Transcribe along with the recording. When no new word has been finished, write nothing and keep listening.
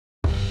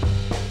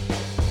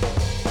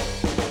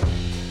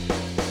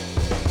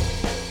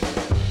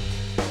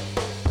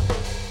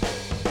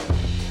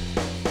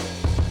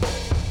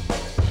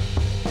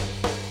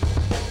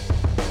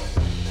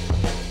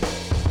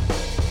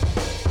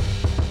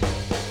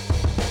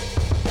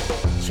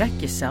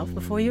Check yourself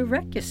before you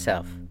wreck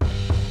yourself.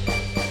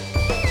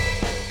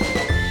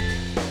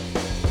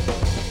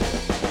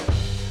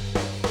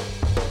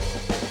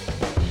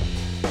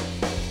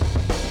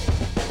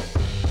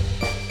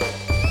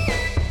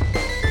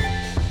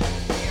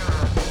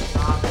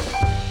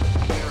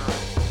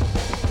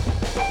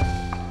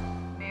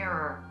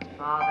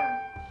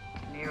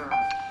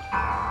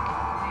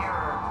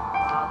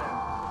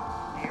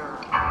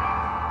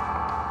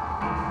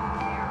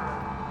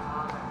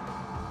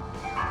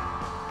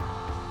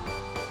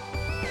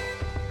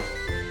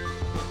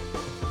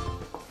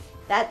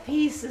 That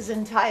piece is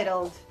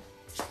entitled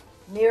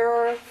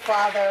Mirror,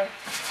 Father,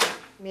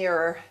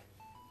 Mirror.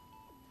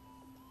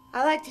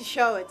 I like to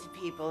show it to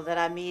people that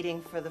I'm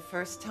meeting for the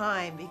first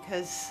time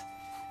because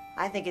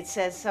I think it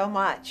says so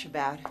much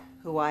about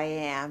who I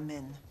am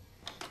and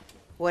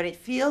what it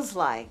feels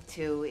like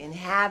to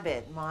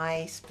inhabit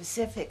my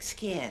specific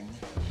skin.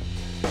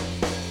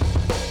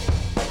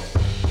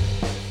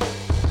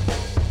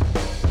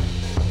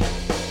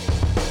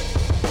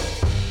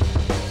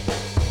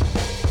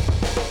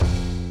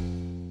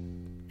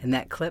 And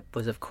that clip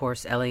was, of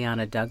course,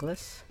 Eliana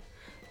Douglas,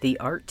 the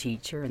art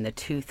teacher in the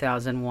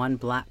 2001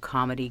 black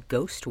comedy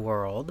Ghost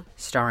World,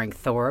 starring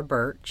Thora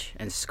Birch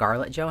and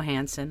Scarlett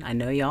Johansson. I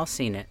know y'all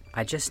seen it.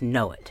 I just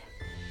know it.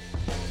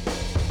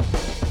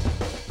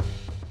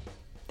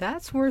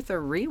 That's worth a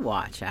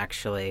rewatch,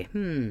 actually.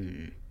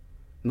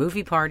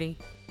 Movie Party.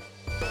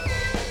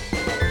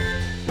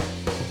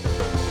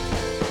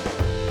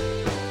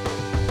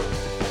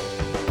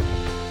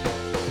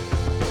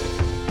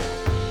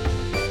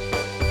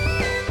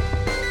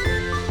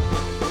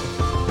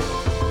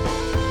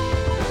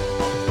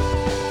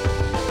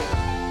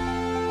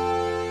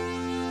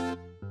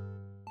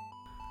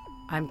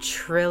 I'm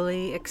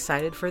trilly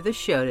excited for the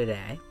show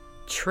today.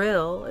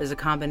 Trill is a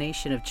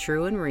combination of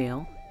true and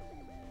real,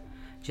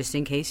 just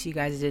in case you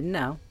guys didn't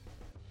know.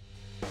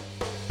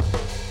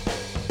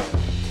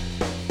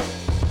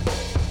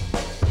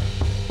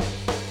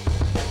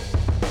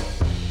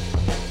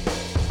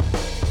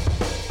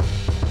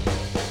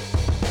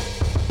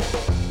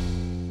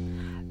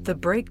 The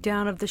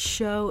breakdown of the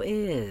show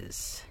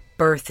is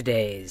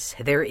birthdays.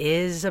 There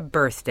is a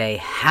birthday.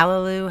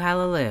 Hallelujah,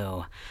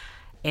 hallelujah.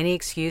 Any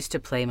excuse to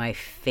play my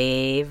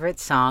favorite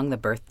song, the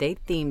birthday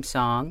theme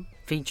song,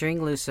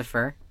 featuring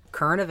Lucifer.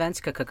 Current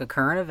events,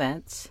 current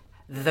events.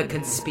 The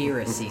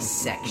conspiracy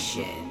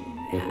section.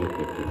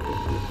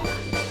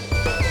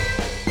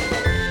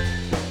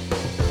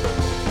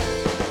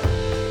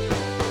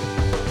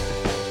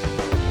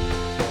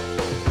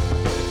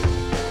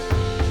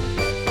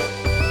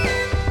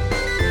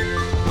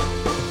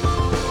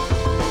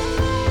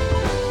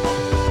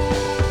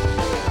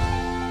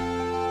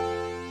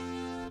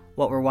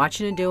 What we're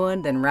watching and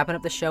doing, then wrapping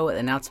up the show with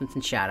announcements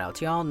and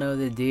shoutouts. Y'all know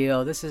the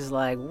deal. This is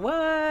like,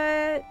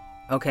 what?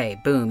 Okay,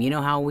 boom. You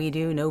know how we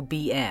do? No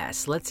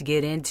BS. Let's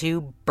get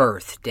into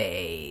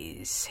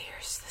birthdays.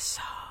 Here's the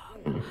song.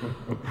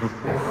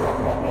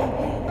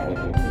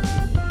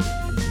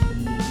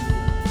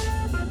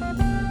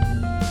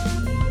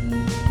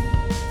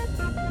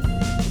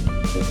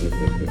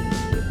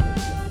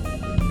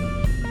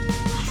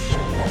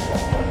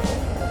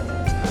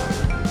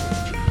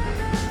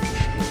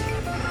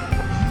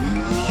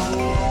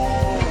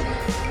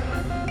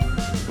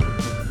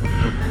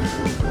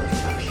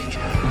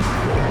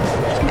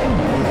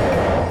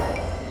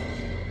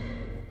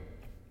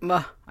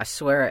 I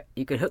swear it.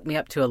 You could hook me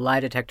up to a lie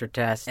detector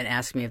test and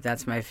ask me if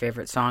that's my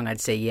favorite song. I'd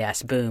say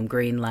yes. Boom.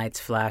 Green lights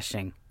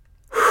flashing.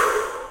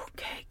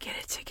 Okay, get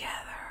it together.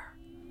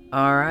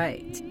 All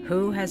right.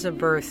 Who has a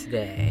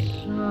birthday?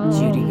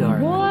 Judy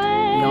Garland.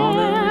 Y'all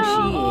know who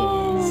she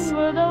is.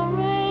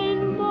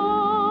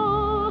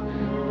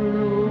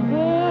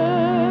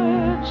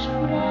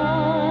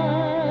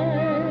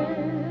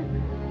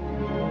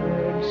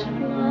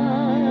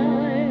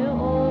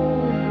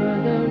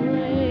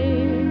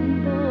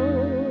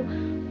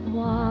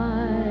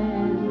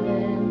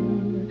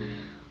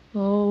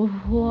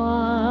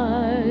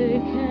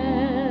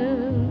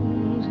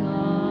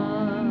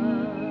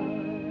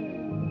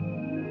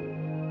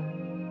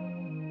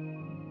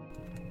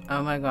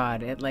 Oh my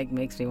god, it like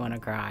makes me want to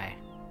cry.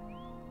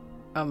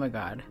 Oh my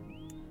god.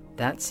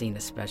 That scene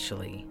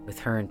especially, with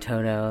her and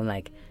Toto and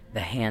like the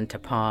hand to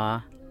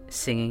paw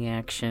singing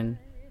action.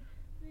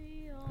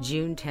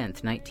 June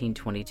 10th,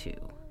 1922.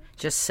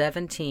 Just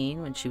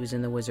 17 when she was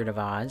in The Wizard of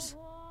Oz.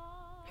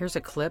 Here's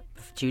a clip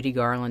of Judy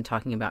Garland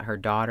talking about her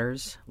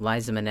daughters,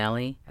 Liza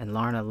Minnelli and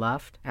Lorna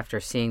Luft, after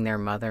seeing their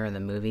mother in the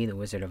movie The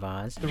Wizard of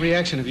Oz. The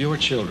reaction of your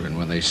children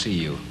when they see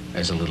you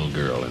as a little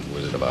girl in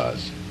Wizard of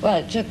Oz. Well,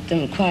 it took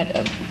them quite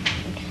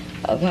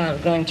a while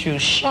going through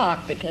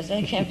shock because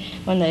they came,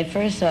 when they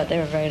first saw it, they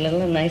were very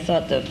little, and they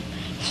thought the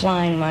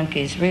flying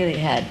monkeys really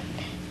had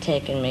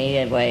taken me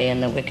away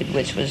and the Wicked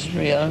Witch was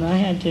real, and I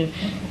had to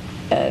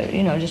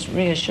just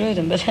reassure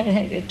them. But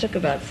it took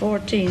about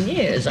 14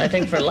 years, I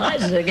think, for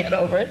Liza to get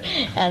over it.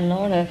 And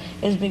Lorna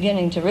is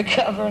beginning to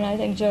recover, and I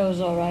think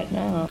Joe's all right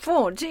now.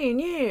 14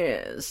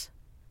 years!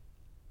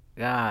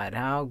 God,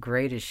 how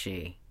great is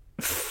she?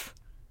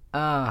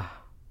 All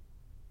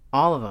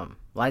of them.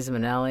 Liza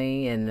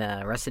Minnelli and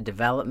Arrested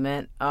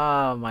Development.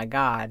 Oh my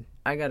God.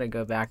 I gotta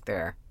go back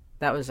there.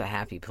 That was a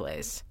happy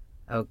place.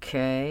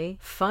 Okay.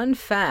 Fun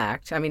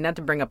fact. I mean, not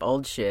to bring up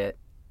old shit.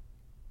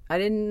 I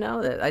didn't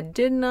know that. I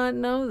did not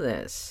know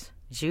this.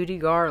 Judy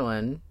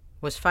Garland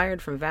was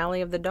fired from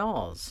Valley of the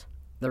Dolls.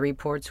 The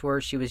reports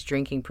were she was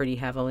drinking pretty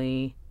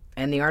heavily,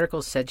 and the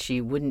article said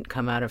she wouldn't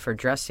come out of her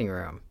dressing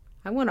room.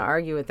 I want to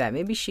argue with that.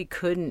 Maybe she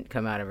couldn't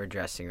come out of her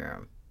dressing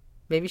room.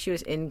 Maybe she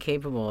was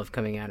incapable of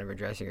coming out of her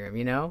dressing room,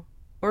 you know?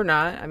 Or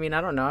not. I mean,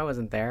 I don't know. I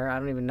wasn't there. I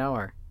don't even know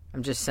her.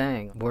 I'm just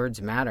saying,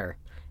 words matter.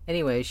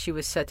 Anyway, she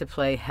was set to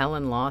play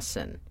Helen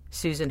Lawson.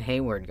 Susan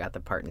Hayward got the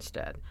part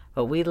instead.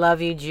 But we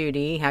love you,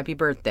 Judy. Happy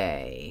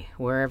birthday,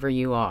 wherever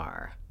you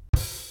are.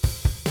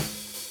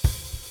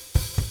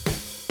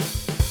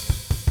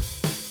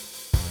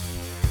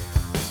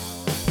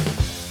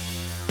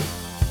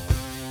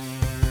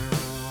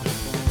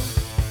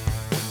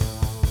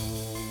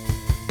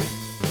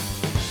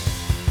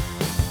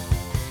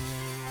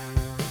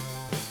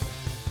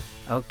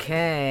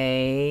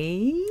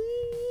 Okay.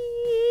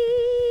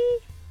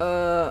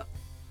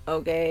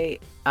 Okay,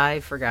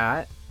 I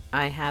forgot.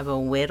 I have a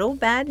little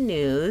bad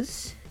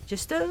news.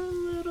 Just a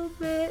little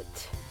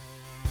bit.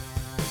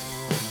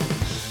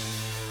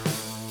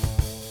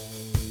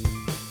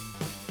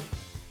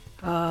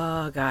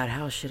 Oh, God,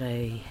 how should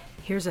I...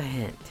 Here's a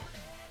hint.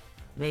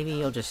 Maybe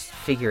you'll just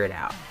figure it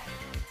out.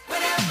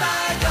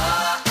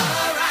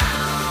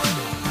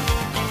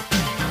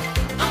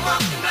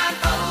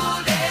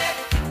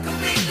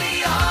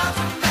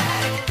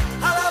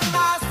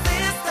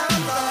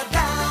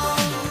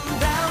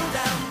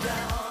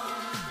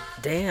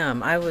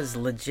 Damn, I was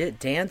legit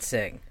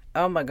dancing.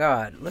 Oh my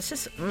God, let's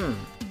just, No way to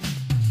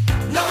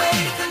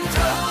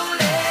control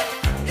it,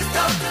 it's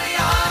totally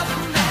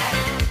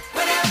automatic.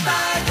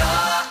 Whenever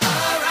you're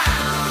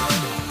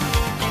around,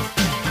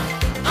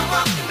 I'm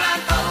walking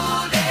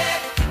blindfolded,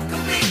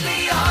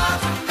 completely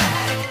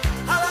automatic.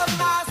 All of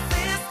my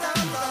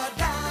systems are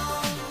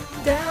down.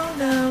 Down,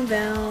 down,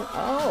 down.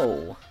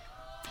 Oh,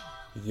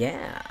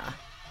 yeah.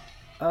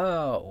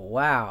 Oh,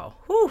 wow.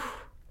 Whew,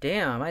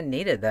 damn, I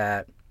needed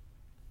that.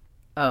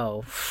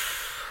 Oh,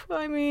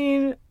 I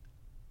mean,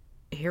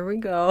 here we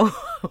go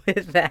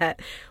with that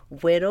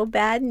little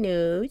bad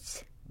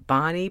news.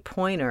 Bonnie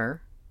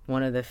Pointer,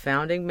 one of the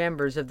founding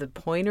members of the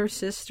Pointer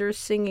Sisters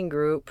singing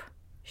group,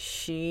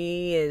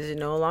 she is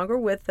no longer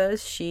with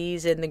us.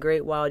 She's in the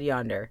Great Wild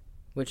Yonder,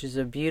 which is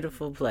a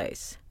beautiful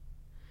place.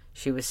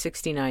 She was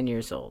 69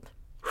 years old.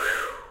 Whew.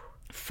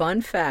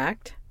 Fun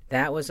fact,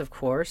 that was, of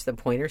course, the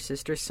Pointer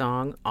Sisters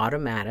song,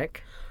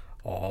 Automatic.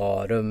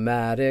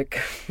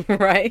 Automatic,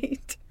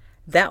 right?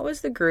 That was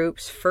the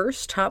group's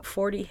first top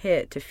 40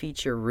 hit to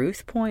feature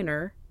Ruth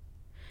Pointer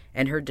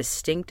and her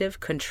distinctive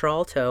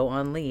contralto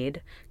on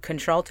lead.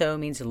 Contralto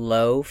means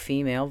low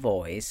female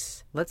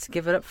voice. Let's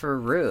give it up for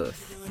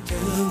Ruth.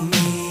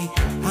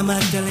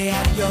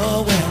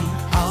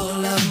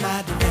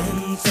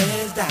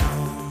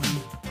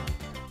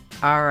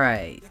 All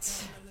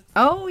right.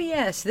 Oh,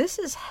 yes, this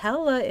is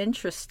hella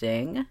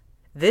interesting.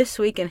 This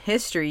week in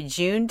history,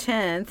 June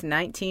 10th,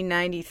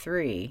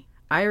 1993.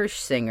 Irish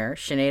singer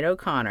Sinead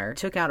O'Connor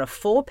took out a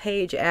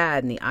full-page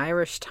ad in the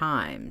Irish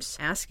Times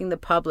asking the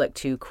public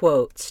to,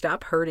 quote,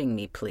 "Stop hurting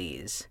me,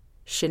 please."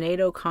 Sinead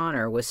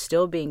O'Connor was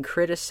still being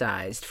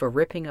criticized for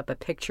ripping up a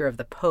picture of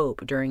the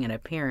Pope during an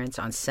appearance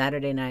on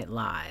Saturday Night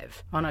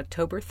Live. On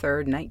October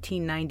 3rd,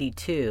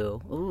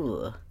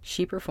 1992,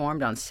 she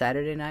performed on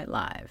Saturday Night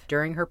Live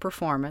during her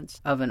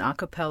performance of an a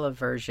cappella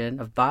version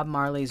of Bob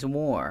Marley's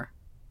War,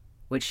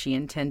 which she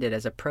intended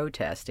as a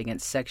protest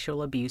against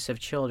sexual abuse of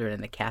children in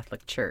the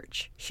Catholic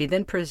Church. She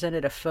then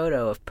presented a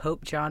photo of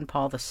Pope John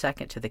Paul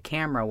II to the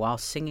camera while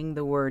singing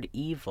the word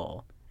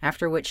evil,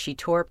 after which she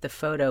tore up the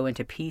photo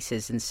into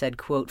pieces and said,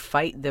 quote,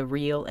 "Fight the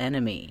real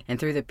enemy," and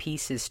threw the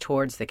pieces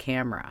towards the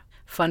camera.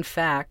 Fun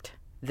fact,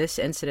 this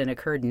incident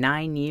occurred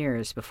 9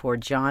 years before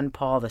John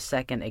Paul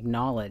II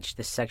acknowledged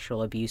the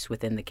sexual abuse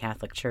within the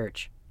Catholic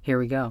Church. Here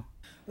we go.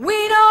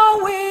 We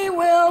know we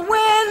will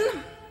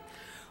win.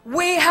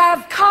 We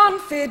have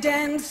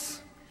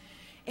confidence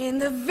in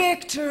the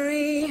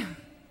victory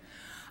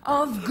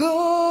of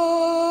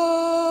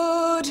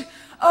good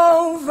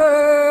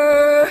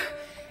over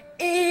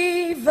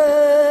evil.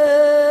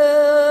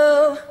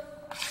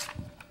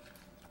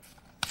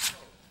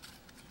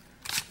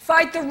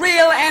 Fight the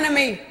real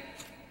enemy.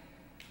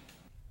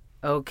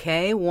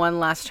 Okay, one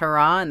last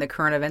hurrah in the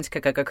current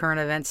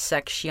events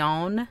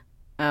section.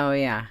 Oh,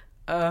 yeah.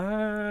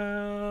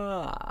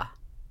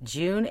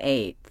 June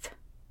 8th.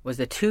 Was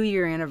the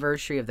 2-year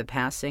anniversary of the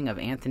passing of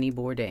Anthony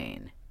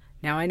Bourdain.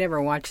 Now, I never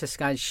watched this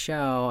guy's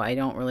show. I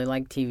don't really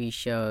like TV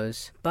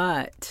shows,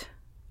 but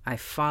I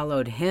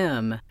followed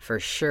him for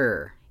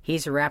sure.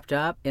 He's wrapped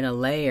up in a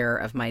layer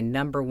of my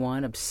number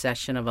one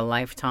obsession of a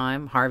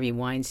lifetime: Harvey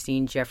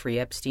Weinstein, Jeffrey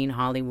Epstein,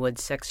 Hollywood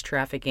sex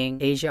trafficking,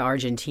 Asia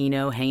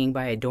Argentino hanging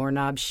by a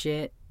doorknob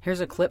shit. Here's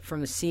a clip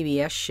from the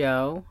CBS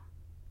show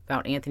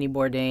about Anthony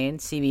Bourdain,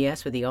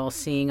 CBS with the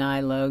all-seeing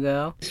eye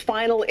logo. His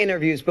final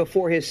interviews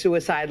before his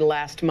suicide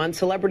last month,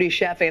 celebrity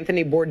chef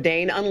Anthony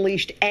Bourdain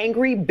unleashed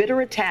angry,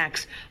 bitter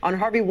attacks on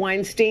Harvey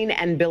Weinstein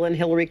and Bill and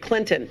Hillary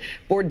Clinton.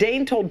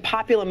 Bourdain told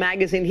Popular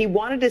magazine he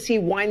wanted to see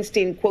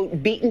Weinstein,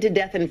 quote, beaten to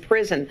death in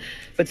prison,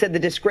 but said the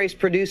disgraced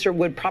producer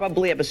would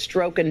probably have a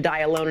stroke and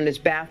die alone in his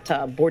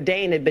bathtub.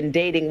 Bourdain had been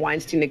dating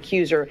Weinstein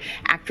accuser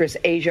actress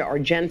Asia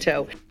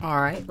Argento. All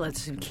right,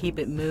 let's keep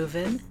it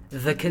moving.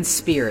 The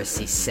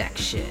conspiracy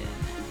section.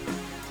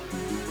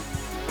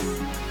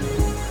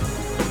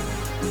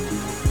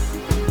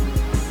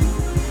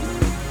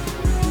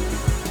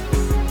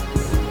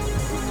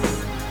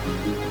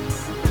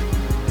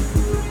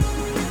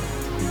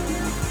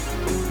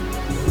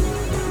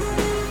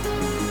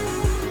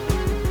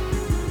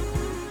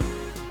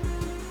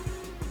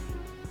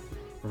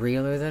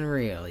 Realer than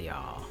real,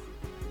 y'all.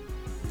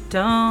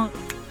 Don't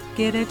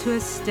get it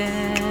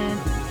twisted.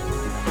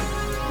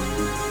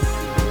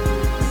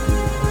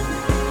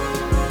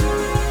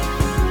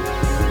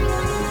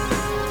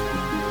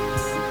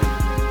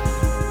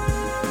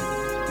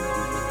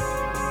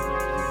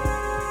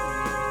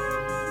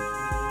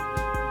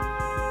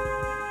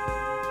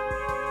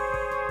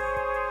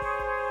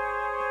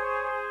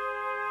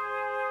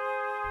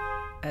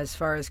 As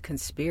far as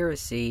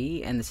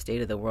conspiracy and the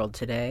state of the world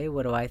today,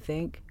 what do I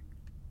think?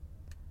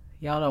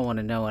 Y'all don't want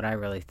to know what I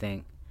really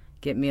think.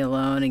 Get me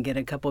alone and get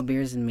a couple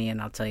beers in me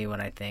and I'll tell you what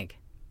I think.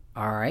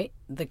 Alright,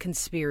 the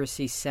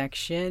conspiracy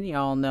section.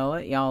 Y'all know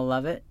it. Y'all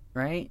love it,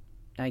 right?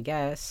 I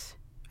guess.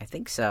 I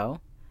think so.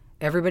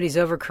 Everybody's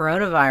over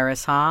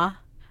coronavirus, huh?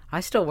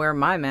 I still wear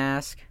my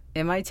mask.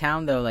 In my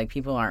town, though, like,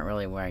 people aren't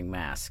really wearing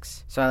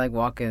masks. So I, like,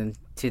 walk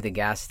into the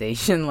gas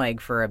station,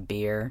 like, for a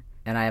beer,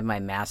 and I have my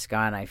mask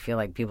on. I feel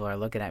like people are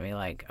looking at me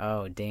like,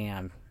 oh,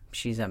 damn,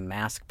 she's a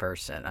mask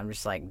person. I'm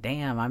just like,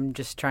 damn, I'm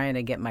just trying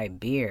to get my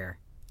beer.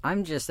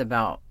 I'm just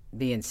about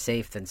being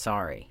safe than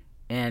sorry.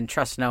 And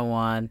trust no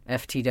one,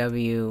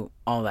 FTW,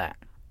 all that.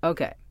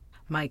 Okay.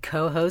 My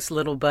co-host,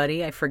 Little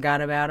Buddy, I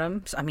forgot about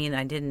him.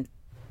 I didn't.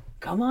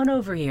 Come on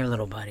over here,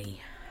 Little Buddy.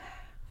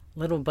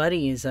 Little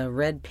Buddy is a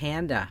red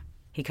panda.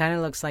 He kind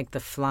of looks like the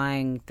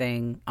flying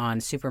thing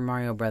on Super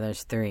Mario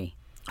Bros. 3.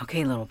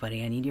 Okay, Little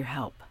Buddy, I need your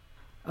help.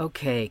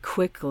 Okay,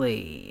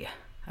 quickly.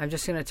 I'm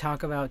just going to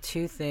talk about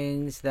two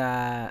things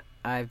that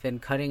I've been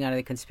cutting out of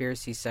the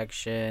conspiracy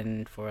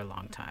section for a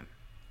long time.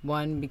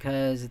 One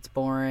because it's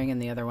boring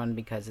and the other one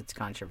because it's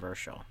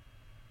controversial.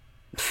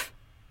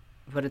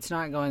 But it's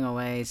not going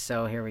away,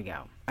 so here we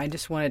go. I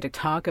just wanted to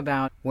talk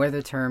about where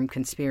the term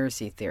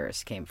conspiracy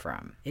theorist came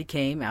from. It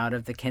came out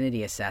of the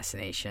Kennedy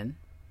assassination.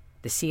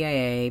 The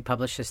CIA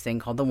published this thing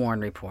called the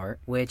Warren Report,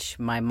 which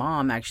my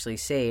mom actually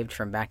saved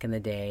from back in the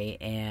day,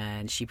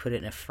 and she put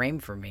it in a frame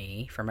for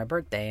me for my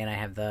birthday, and I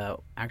have the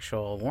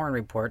actual Warren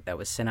Report that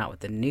was sent out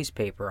with the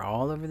newspaper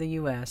all over the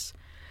U.S.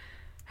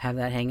 Have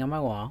that hang on my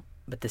wall.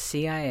 But the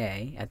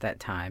CIA at that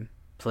time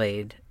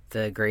played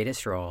the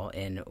greatest role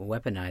in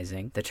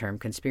weaponizing the term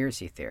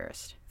conspiracy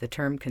theorist. The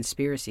term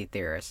conspiracy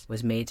theorist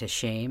was made to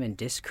shame and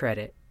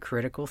discredit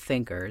critical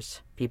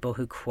thinkers, people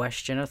who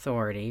question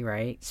authority,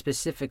 right?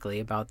 Specifically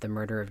about the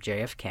murder of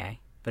JFK.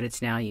 But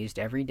it's now used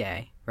every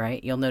day,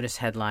 right? You'll notice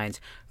headlines,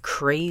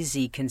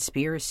 crazy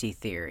conspiracy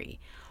theory,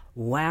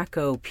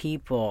 wacko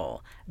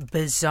people,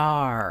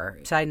 bizarre.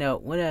 Side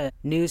note, when a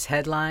news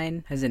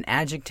headline has an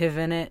adjective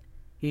in it,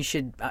 you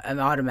should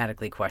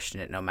automatically question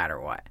it no matter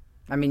what.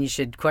 I mean, you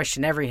should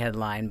question every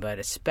headline, but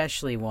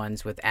especially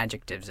ones with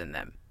adjectives in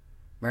them,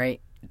 right?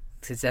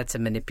 Because that's a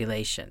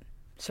manipulation.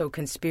 So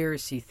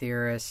conspiracy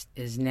theorist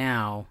is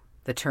now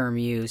the term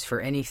used for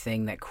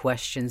anything that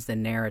questions the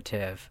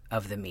narrative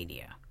of the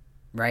media,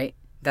 right?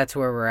 That's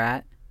where we're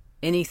at.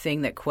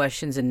 Anything that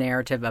questions the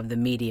narrative of the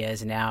media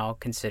is now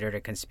considered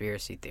a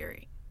conspiracy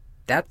theory.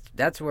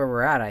 That's where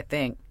we're at, I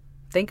think.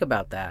 Think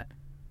about that.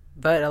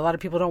 But a lot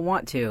of people don't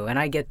want to, and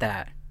I get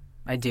that.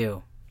 I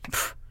do.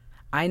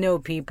 I know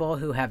people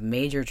who have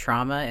major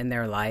trauma in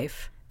their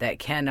life that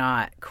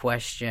cannot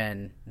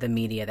question the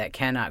media, that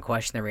cannot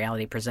question the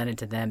reality presented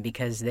to them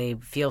because they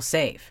feel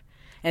safe.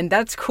 And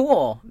that's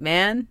cool,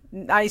 man.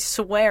 I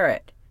swear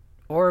it.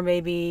 Or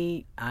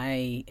maybe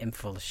I am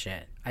full of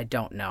shit. I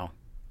don't know.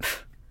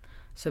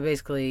 So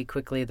basically,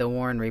 quickly, the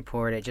Warren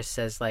Report, it just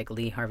says like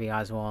Lee Harvey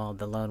Oswald,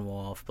 the lone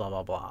wolf, blah,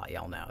 blah, blah.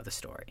 Y'all know the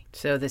story.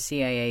 So the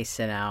CIA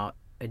sent out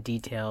a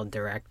detailed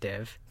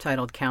directive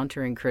titled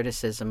Countering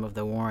Criticism of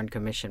the Warren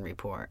Commission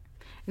Report.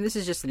 And this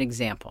is just an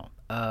example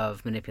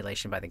of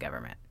manipulation by the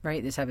government,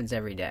 right? This happens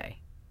every day.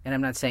 And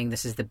I'm not saying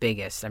this is the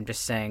biggest. I'm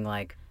just saying,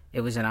 like,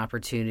 it was an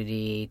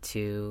opportunity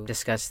to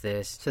discuss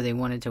this. So they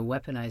wanted to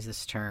weaponize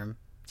this term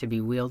to be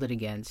wielded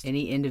against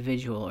any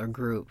individual or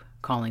group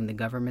calling the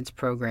government's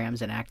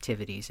programs and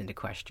activities into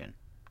question.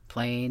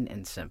 Plain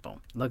and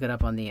simple. Look it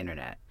up on the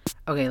internet.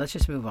 Okay, let's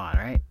just move on,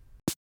 right?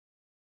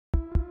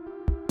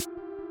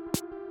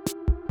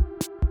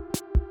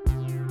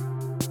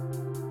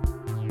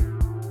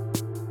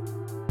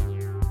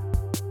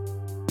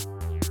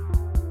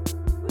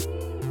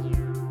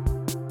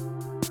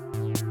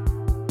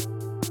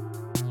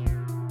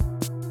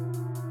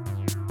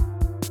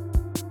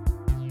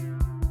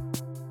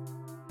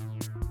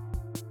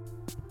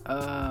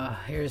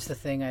 Here's the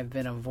thing I've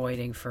been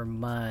avoiding for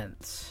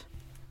months.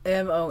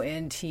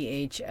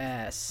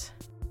 Months.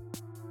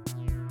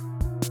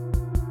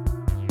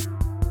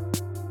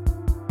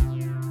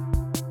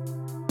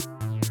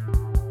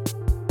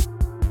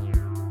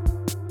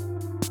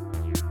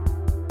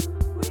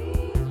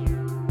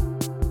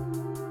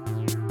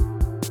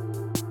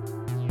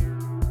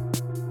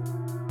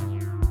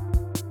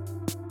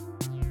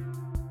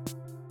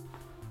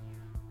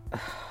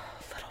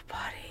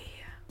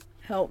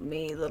 Help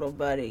me, little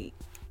buddy.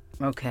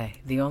 Okay,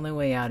 the only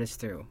way out is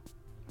through.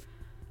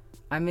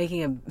 I'm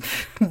making a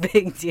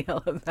big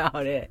deal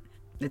about it.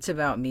 It's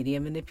about media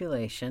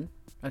manipulation.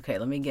 Okay,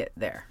 let me get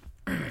there.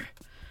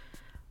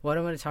 What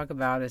I'm going to talk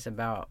about is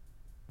about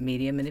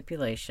media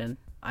manipulation.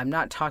 I'm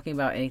not talking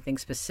about anything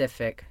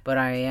specific, but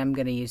I am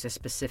going to use a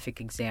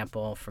specific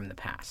example from the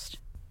past.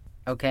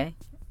 Okay?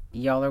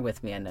 Y'all are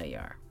with me, I know you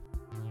are.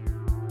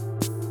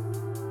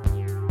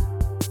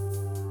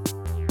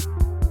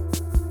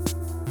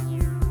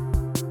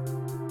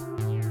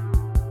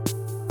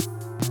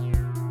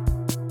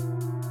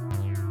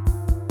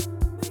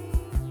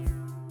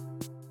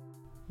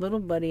 Little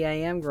buddy, I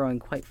am growing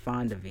quite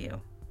fond of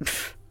you.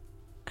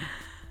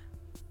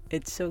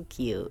 It's so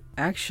cute.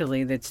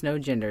 Actually, that's no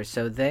gender,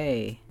 so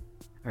they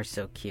are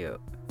so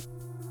cute.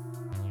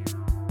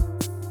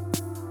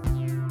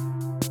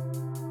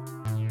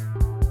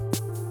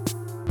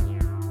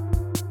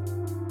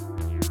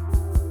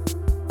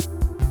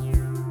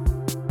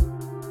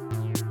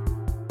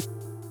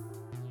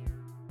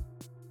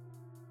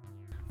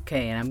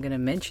 Okay, and I'm going to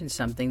mention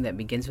something that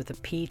begins with a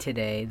P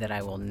today that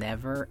I will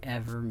never,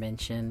 ever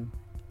mention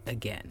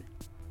again.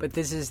 But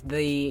this is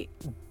the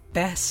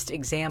best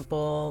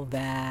example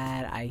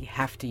that I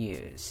have to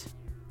use.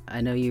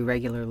 I know you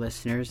regular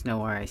listeners know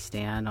where I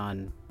stand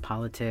on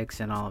politics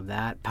and all of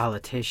that,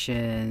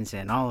 politicians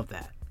and all of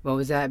that. What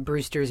was that?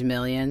 Brewster's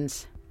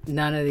Millions?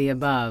 None of the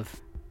above.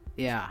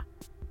 Yeah.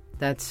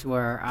 That's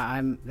where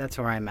I'm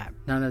at.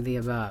 None of the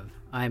above.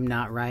 I'm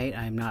not right,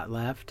 I'm not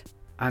left,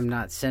 I'm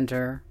not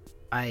center.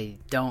 I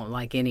don't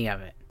like any of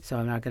it. So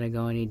I'm not going to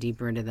go any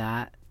deeper into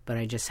that. But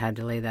I just had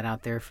to lay that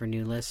out there for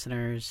new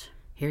listeners.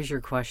 Here's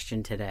your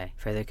question today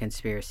for the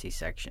conspiracy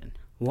section.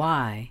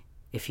 Why,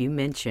 if you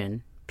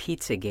mention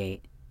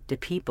Pizzagate, do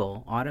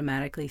people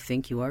automatically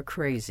think you are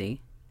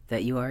crazy,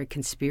 that you are a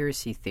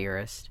conspiracy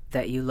theorist,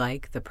 that you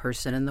like the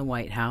person in the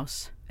White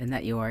House, and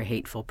that you are a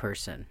hateful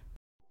person?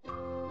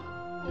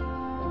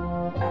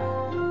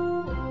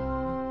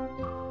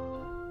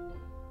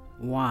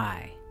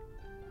 Why?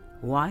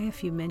 Why,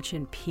 if you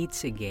mention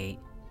Pizzagate,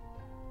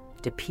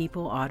 do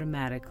people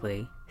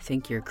automatically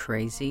think you're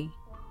crazy,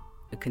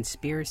 a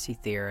conspiracy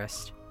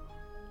theorist,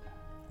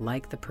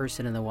 like the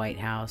person in the White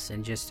House,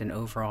 and just an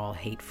overall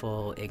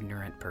hateful,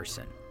 ignorant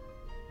person?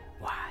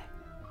 Why?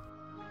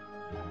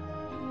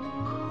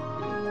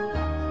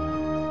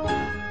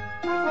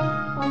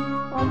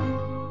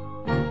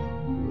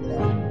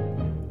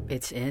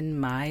 It's in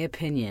my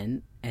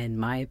opinion, and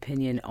my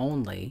opinion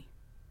only,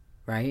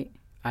 right?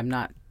 I'm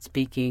not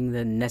speaking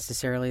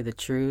necessarily the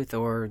truth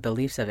or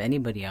beliefs of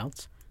anybody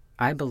else.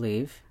 I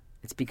believe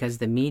it's because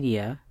the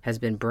media has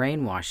been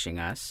brainwashing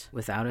us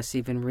without us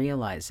even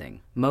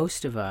realizing.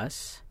 Most of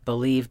us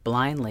believe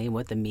blindly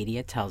what the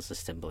media tells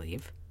us to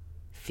believe,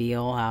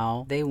 feel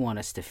how they want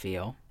us to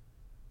feel,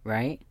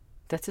 right?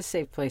 That's a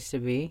safe place to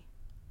be.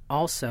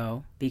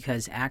 Also,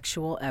 because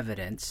actual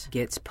evidence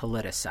gets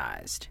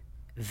politicized.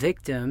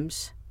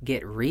 Victims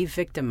get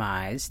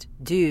re-victimized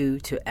due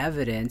to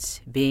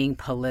evidence being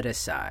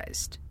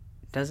politicized.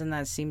 Doesn't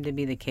that seem to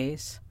be the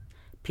case?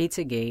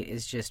 Pizzagate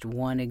is just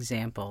one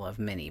example of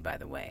many, by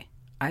the way.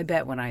 I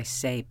bet when I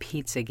say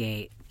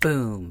Pizzagate,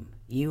 boom,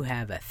 you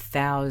have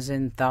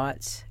 1,000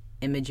 thoughts,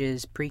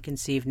 images,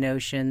 preconceived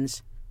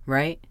notions,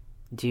 right?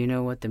 Do you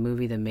know what the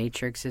movie The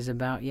Matrix is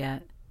about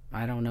yet?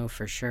 I don't know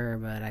for sure,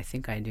 but I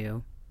think I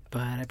do.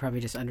 But I probably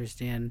just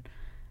understand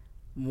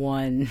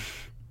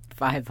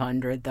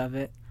 1/500th of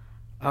it.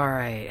 All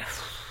right.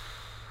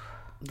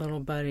 Little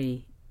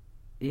buddy,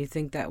 do you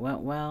think that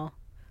went well?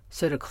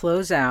 So to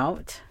close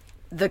out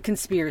the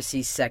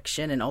conspiracy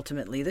section and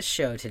ultimately the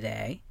show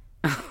today.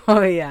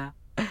 Oh yeah.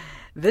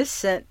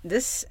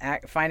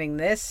 Finding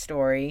this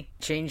story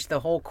changed the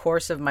whole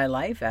course of my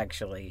life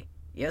actually.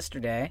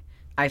 Yesterday,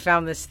 I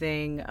found this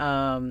thing,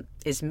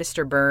 is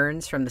Mr.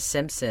 Burns from The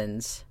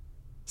Simpsons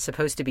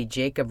supposed to be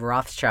Jacob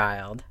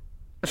Rothschild?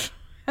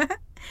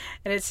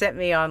 And it sent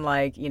me on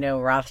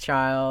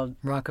Rothschild,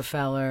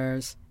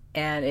 Rockefellers,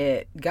 and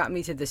it got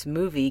me to this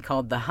movie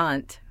called The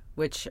Hunt,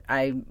 which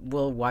I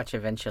will watch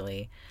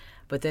eventually.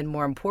 But then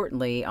more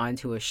importantly,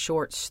 onto a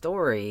short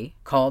story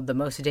called The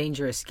Most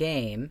Dangerous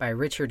Game by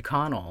Richard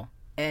Connell.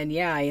 And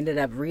yeah, I ended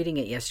up reading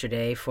it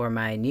yesterday for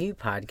my new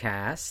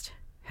podcast.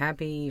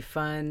 Happy,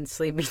 fun,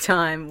 sleepy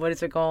time. What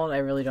is it called? I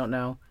really don't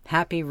know.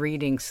 Happy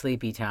reading,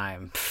 sleepy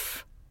time.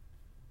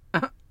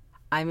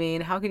 I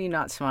mean, how can you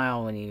not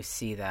smile when you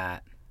see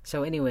that?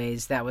 So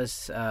anyways, that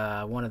was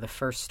one of the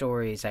first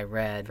stories I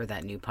read for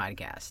that new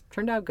podcast.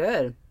 Turned out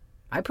good.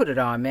 I put it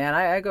on, man.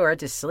 I go right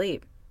to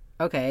sleep.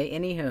 Okay,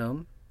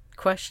 anywho,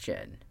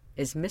 question.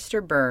 Is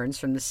Mr. Burns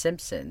from The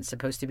Simpsons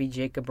supposed to be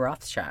Jacob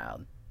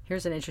Rothschild?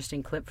 Here's an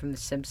interesting clip from The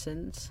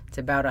Simpsons. It's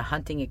about a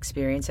hunting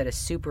experience at a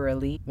super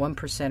elite one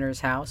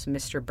percenter's house,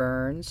 Mr.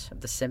 Burns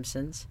of The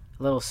Simpsons.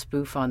 A little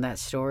spoof on that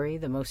story,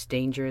 The Most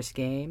Dangerous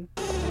Game.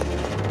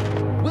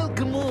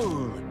 Welcome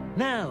all.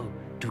 Now,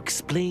 to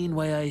explain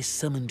why I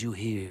summoned you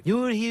here.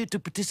 You're here to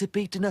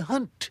participate in a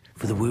hunt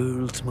for the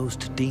world's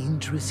most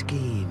dangerous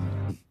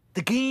game.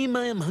 The game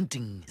I am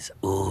hunting is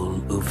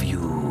all of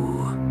you.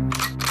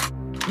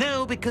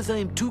 Now, because I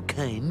am too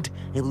kind,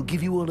 I will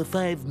give you all a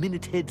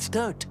 5-minute head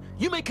start.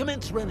 You may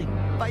commence running.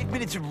 5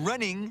 minutes of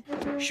running?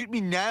 Shoot me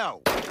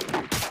now.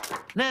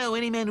 Now,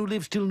 any man who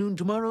lives till noon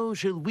tomorrow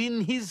shall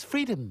win his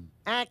freedom.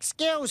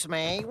 Excuse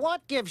me,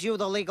 what gives you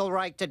the legal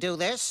right to do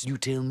this? You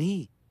tell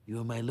me.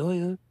 You're my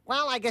lawyer.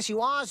 Well, I guess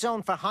you are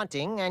zoned for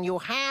hunting, and you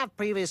have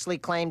previously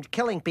claimed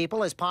killing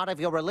people as part of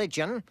your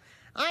religion.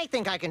 I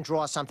think I can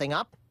draw something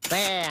up.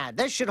 There,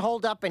 this should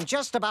hold up in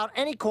just about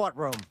any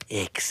courtroom.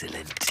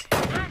 Excellent.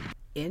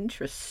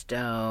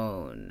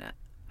 Interstone.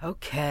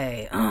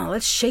 Okay,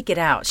 let's shake it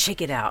out,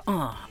 shake it out.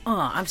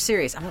 I'm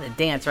serious. I'm gonna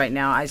dance right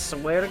now, I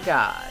swear to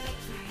God.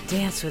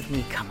 Dance with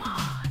me, come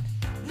on.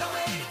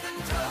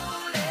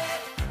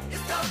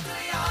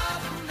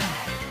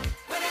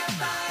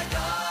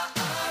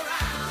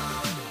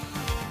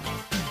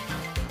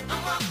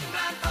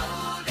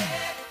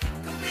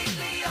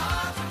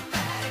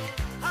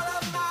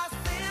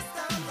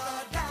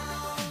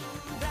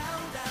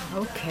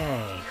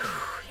 Okay.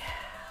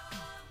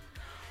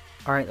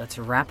 All right, let's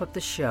wrap up the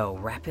show.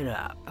 Wrap it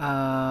up.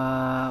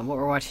 What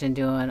we're watching and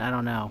doing, I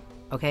don't know.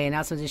 Okay,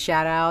 announcements and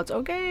shout-outs.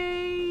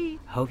 Okay.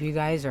 Hope you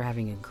guys are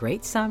having a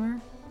great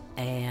summer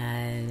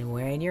and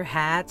wearing your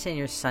hats and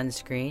your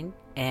sunscreen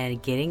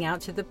and getting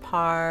out to the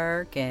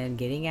park and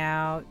getting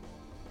out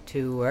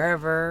to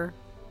wherever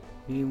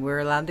we're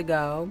allowed to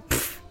go.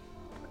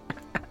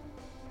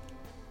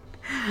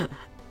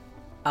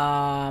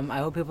 I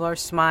hope people are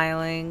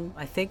smiling.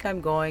 I think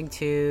I'm going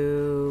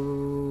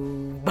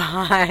to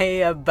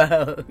buy a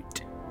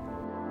boat.